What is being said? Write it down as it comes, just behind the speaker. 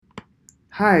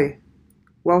Hi,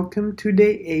 welcome to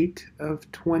day 8 of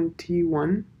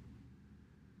 21.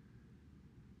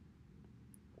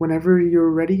 Whenever you're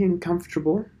ready and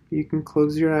comfortable, you can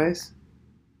close your eyes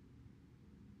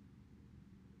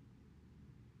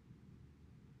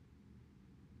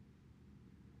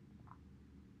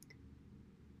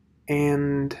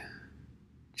and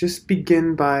just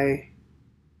begin by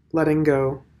letting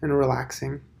go and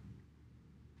relaxing.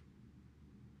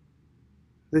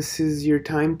 This is your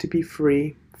time to be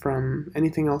free from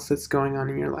anything else that's going on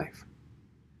in your life.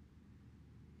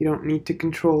 You don't need to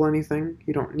control anything,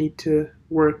 you don't need to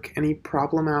work any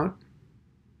problem out.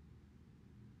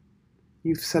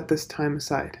 You've set this time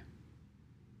aside.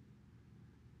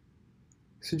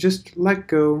 So just let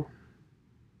go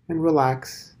and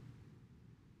relax.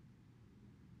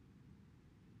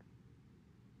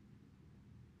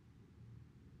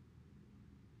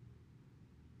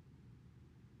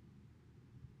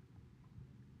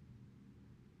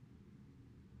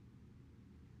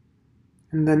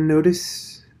 And then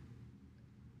notice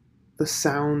the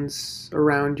sounds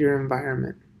around your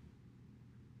environment.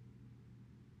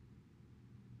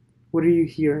 What are you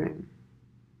hearing?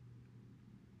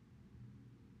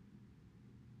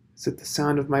 Is it the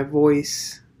sound of my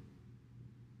voice,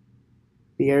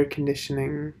 the air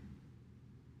conditioning,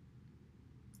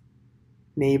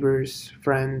 neighbors,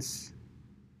 friends?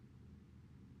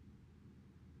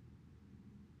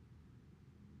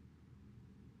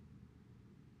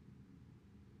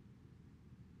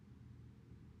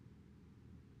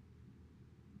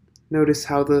 Notice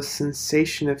how the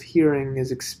sensation of hearing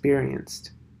is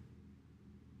experienced.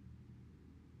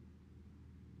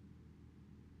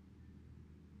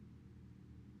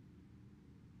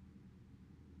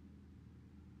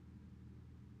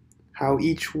 How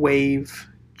each wave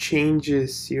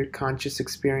changes your conscious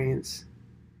experience,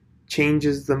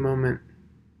 changes the moment.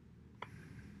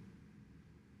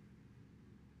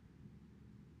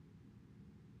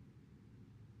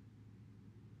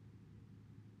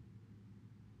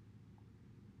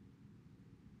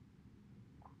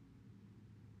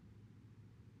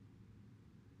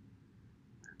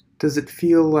 Does it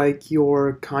feel like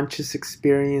your conscious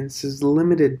experience is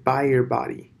limited by your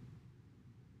body?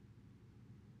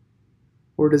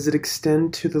 Or does it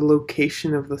extend to the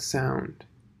location of the sound?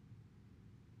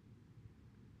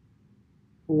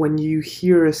 When you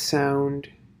hear a sound,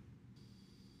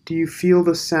 do you feel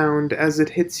the sound as it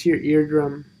hits your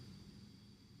eardrum?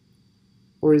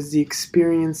 Or is the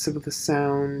experience of the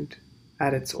sound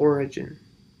at its origin?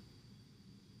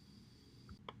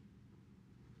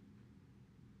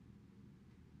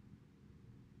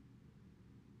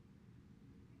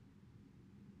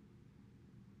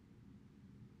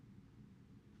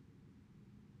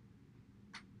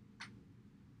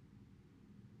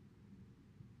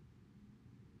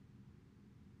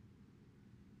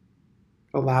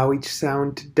 Allow each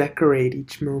sound to decorate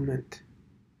each moment,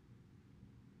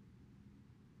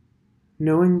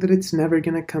 knowing that it's never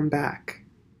going to come back.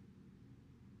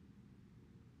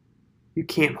 You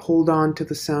can't hold on to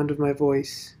the sound of my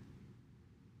voice.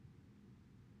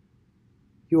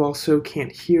 You also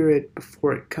can't hear it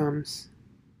before it comes.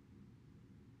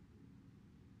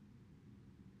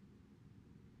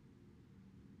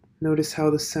 Notice how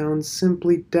the sounds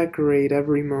simply decorate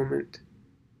every moment,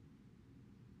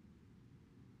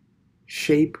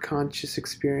 shape conscious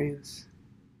experience.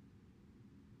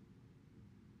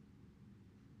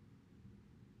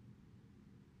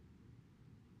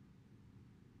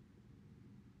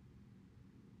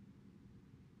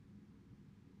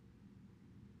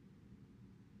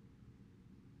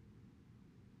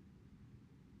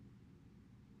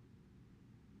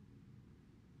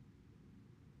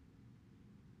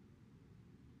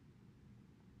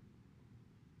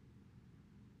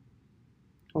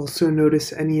 Also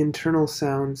notice any internal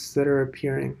sounds that are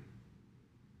appearing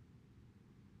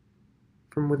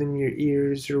from within your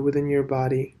ears or within your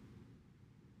body.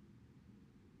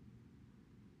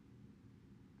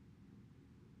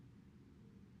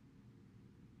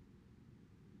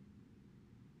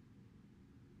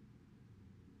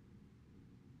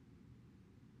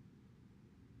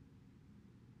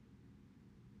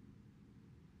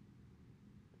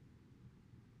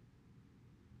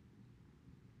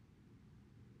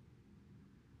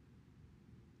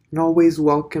 And always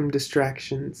welcome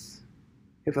distractions.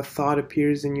 If a thought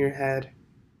appears in your head,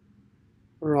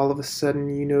 or all of a sudden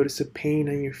you notice a pain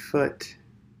on your foot,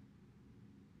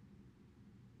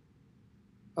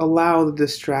 allow the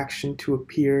distraction to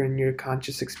appear in your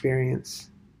conscious experience,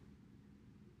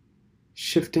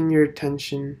 shifting your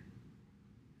attention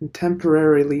and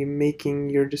temporarily making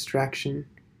your distraction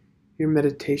your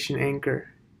meditation anchor,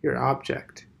 your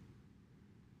object.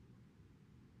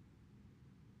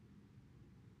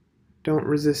 Don't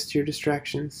resist your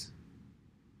distractions.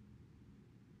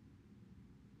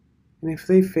 And if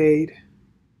they fade,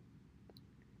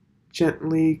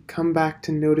 gently come back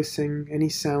to noticing any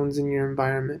sounds in your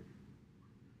environment.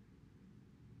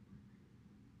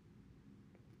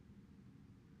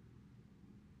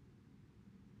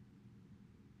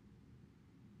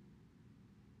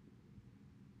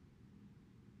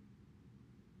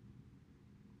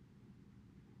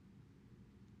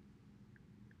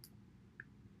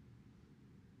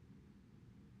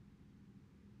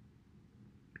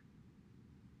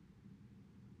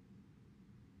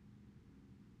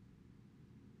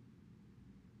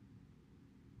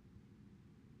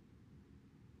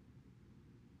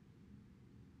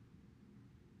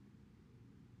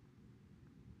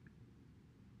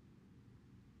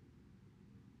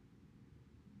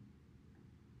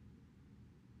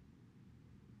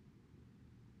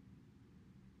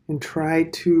 And try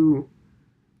to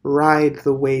ride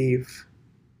the wave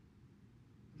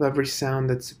of every sound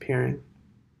that's appearing.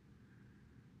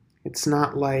 It's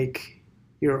not like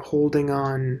you're holding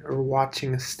on or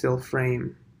watching a still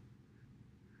frame.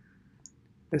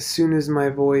 As soon as my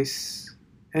voice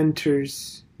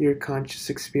enters your conscious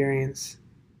experience,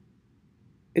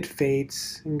 it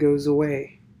fades and goes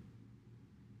away.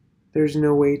 There's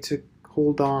no way to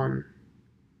hold on.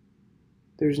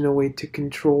 There's no way to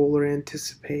control or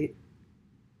anticipate.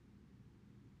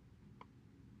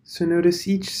 So notice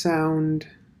each sound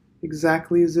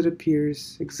exactly as it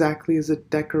appears, exactly as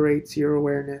it decorates your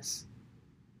awareness.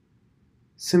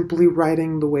 Simply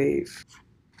riding the wave.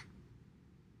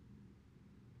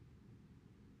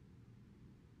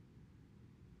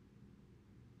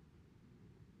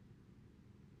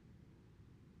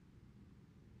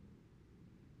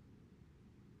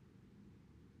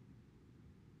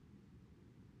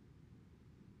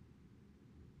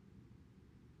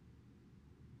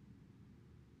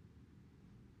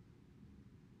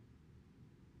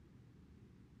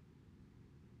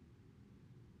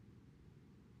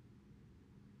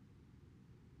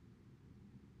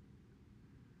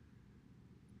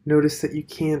 Notice that you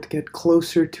can't get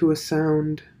closer to a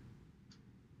sound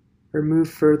or move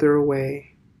further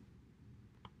away.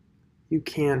 You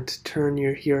can't turn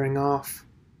your hearing off.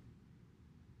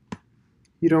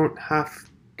 You don't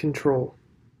have control.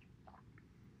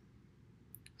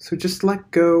 So just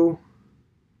let go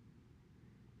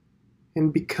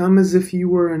and become as if you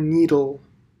were a needle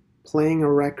playing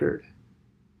a record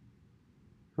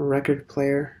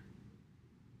player.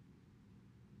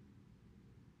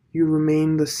 You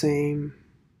remain the same,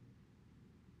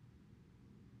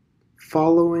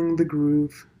 following the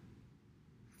groove,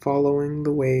 following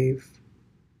the wave.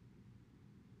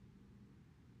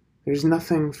 There's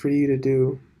nothing for you to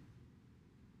do.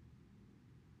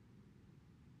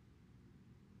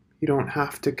 You don't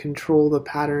have to control the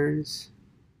patterns.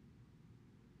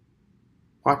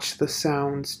 Watch the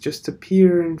sounds just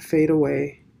appear and fade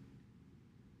away,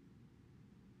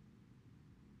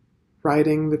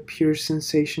 riding the pure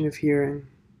sensation of hearing.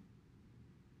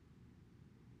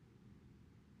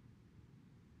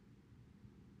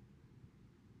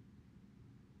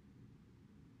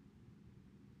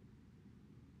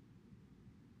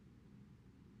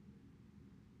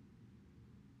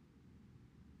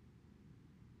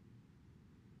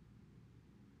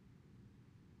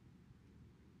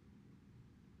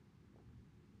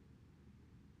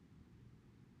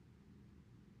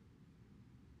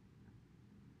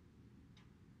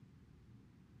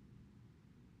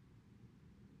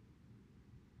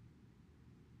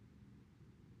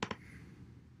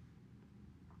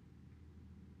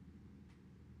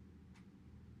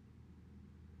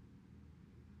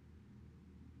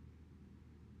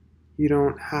 You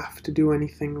don't have to do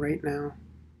anything right now.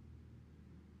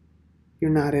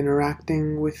 You're not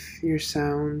interacting with your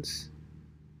sounds.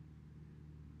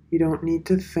 You don't need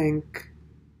to think.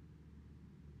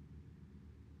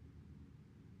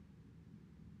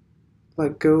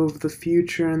 Let go of the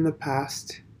future and the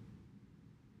past.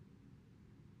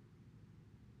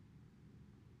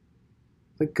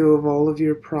 Let go of all of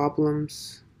your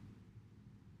problems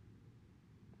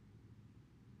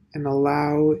and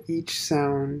allow each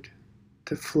sound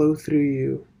to flow through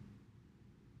you,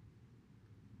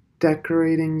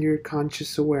 decorating your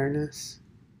conscious awareness,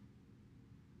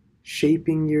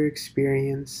 shaping your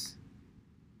experience.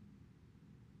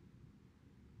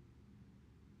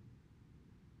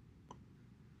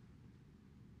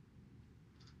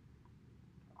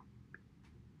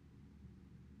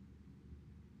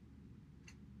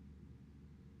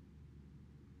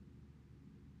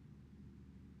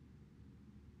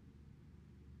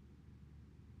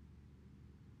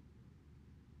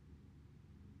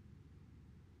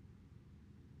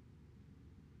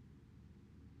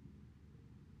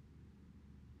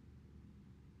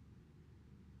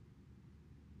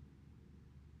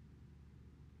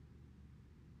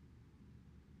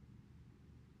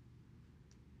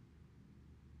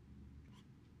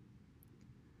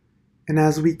 And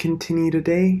as we continue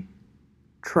today,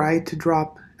 try to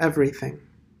drop everything.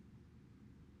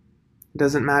 It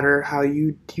doesn't matter how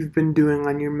you've been doing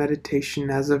on your meditation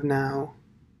as of now.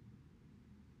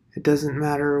 It doesn't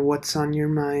matter what's on your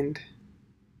mind.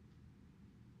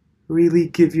 Really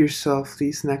give yourself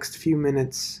these next few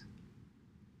minutes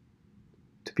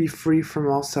to be free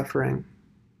from all suffering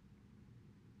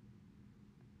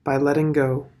by letting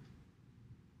go,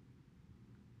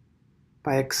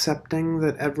 by accepting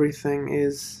that everything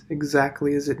is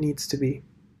exactly as it needs to be,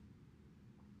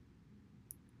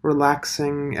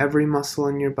 relaxing every muscle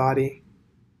in your body,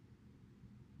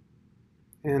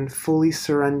 and fully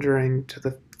surrendering to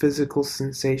the physical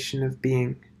sensation of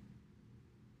being.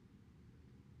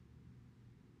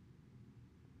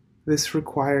 This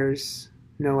requires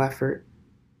no effort.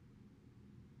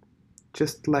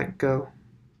 Just let go.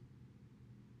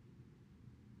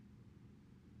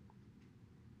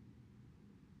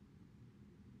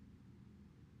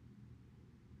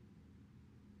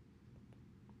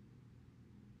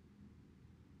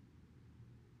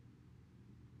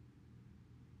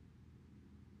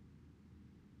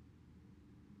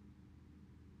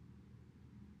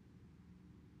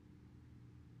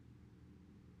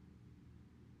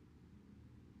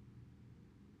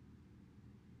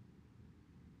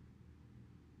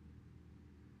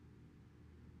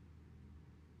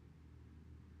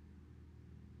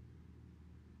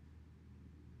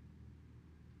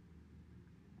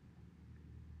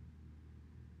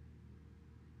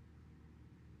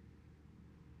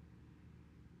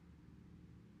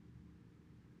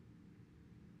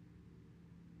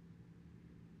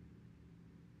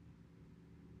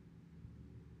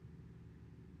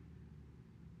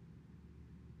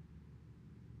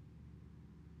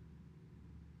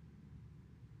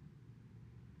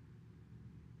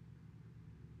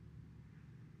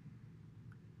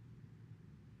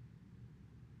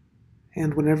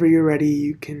 And whenever you're ready,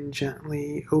 you can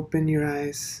gently open your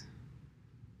eyes.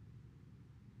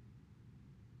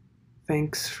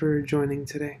 Thanks for joining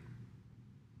today.